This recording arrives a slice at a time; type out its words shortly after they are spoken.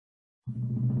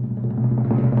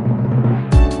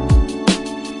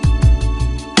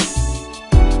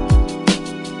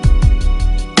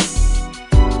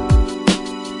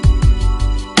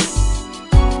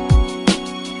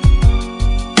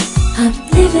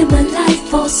living my life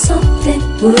for something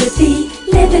worthy,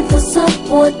 living for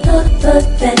someone other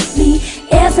than me.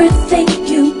 Everything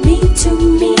you mean to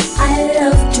me, I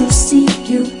love to see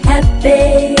you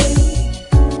happy.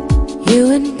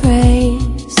 You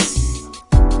embrace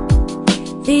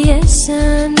the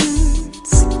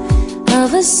essence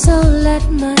of a soul that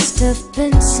must have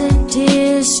been sent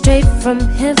here straight from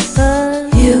heaven.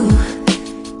 You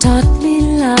taught me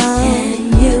love,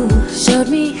 and you showed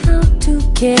me how to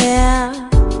care.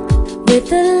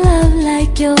 With a love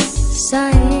like yours,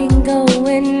 I ain't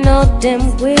going no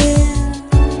damn where.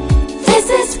 This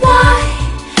is why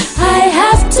I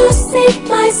have to sing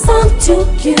my song to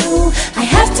you. I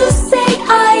have to say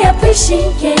I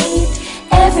appreciate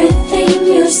everything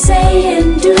you say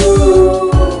and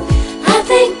do. I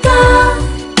thank God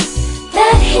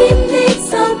that He made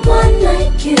someone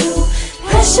like you,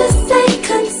 precious and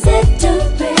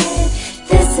considerate.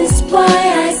 This is why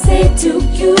I say to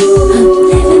you, I'm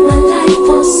living my life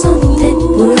for something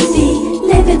worthy,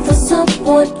 living for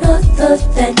someone other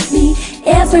than me.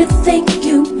 Everything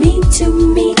you mean to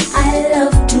me, I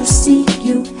love to see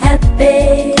you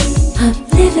happy. I'm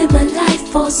living my life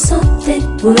for something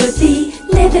worthy,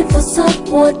 living for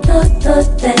someone other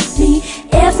than me.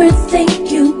 Everything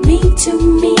you mean to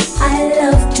me, I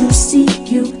love to see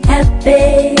you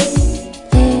happy.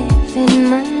 Living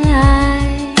my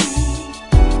life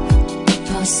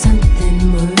for something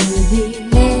worthy,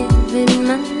 living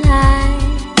my life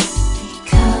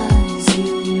because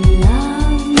you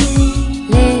love me.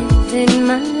 Living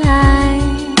my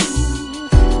life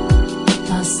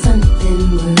for something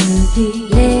worthy,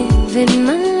 living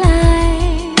my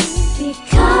life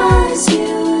because you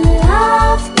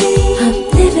love me. I'm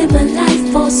living my life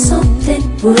for something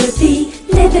worthy,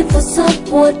 living for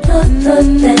someone other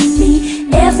than me.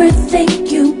 Everything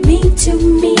you mean to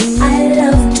me, I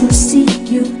love to see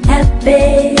you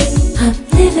happy. I'm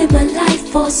living my life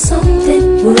for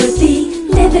something worthy,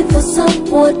 living for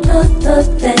someone other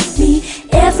than me.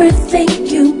 Everything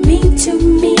you mean to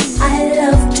me, I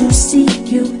love to see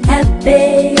you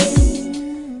happy.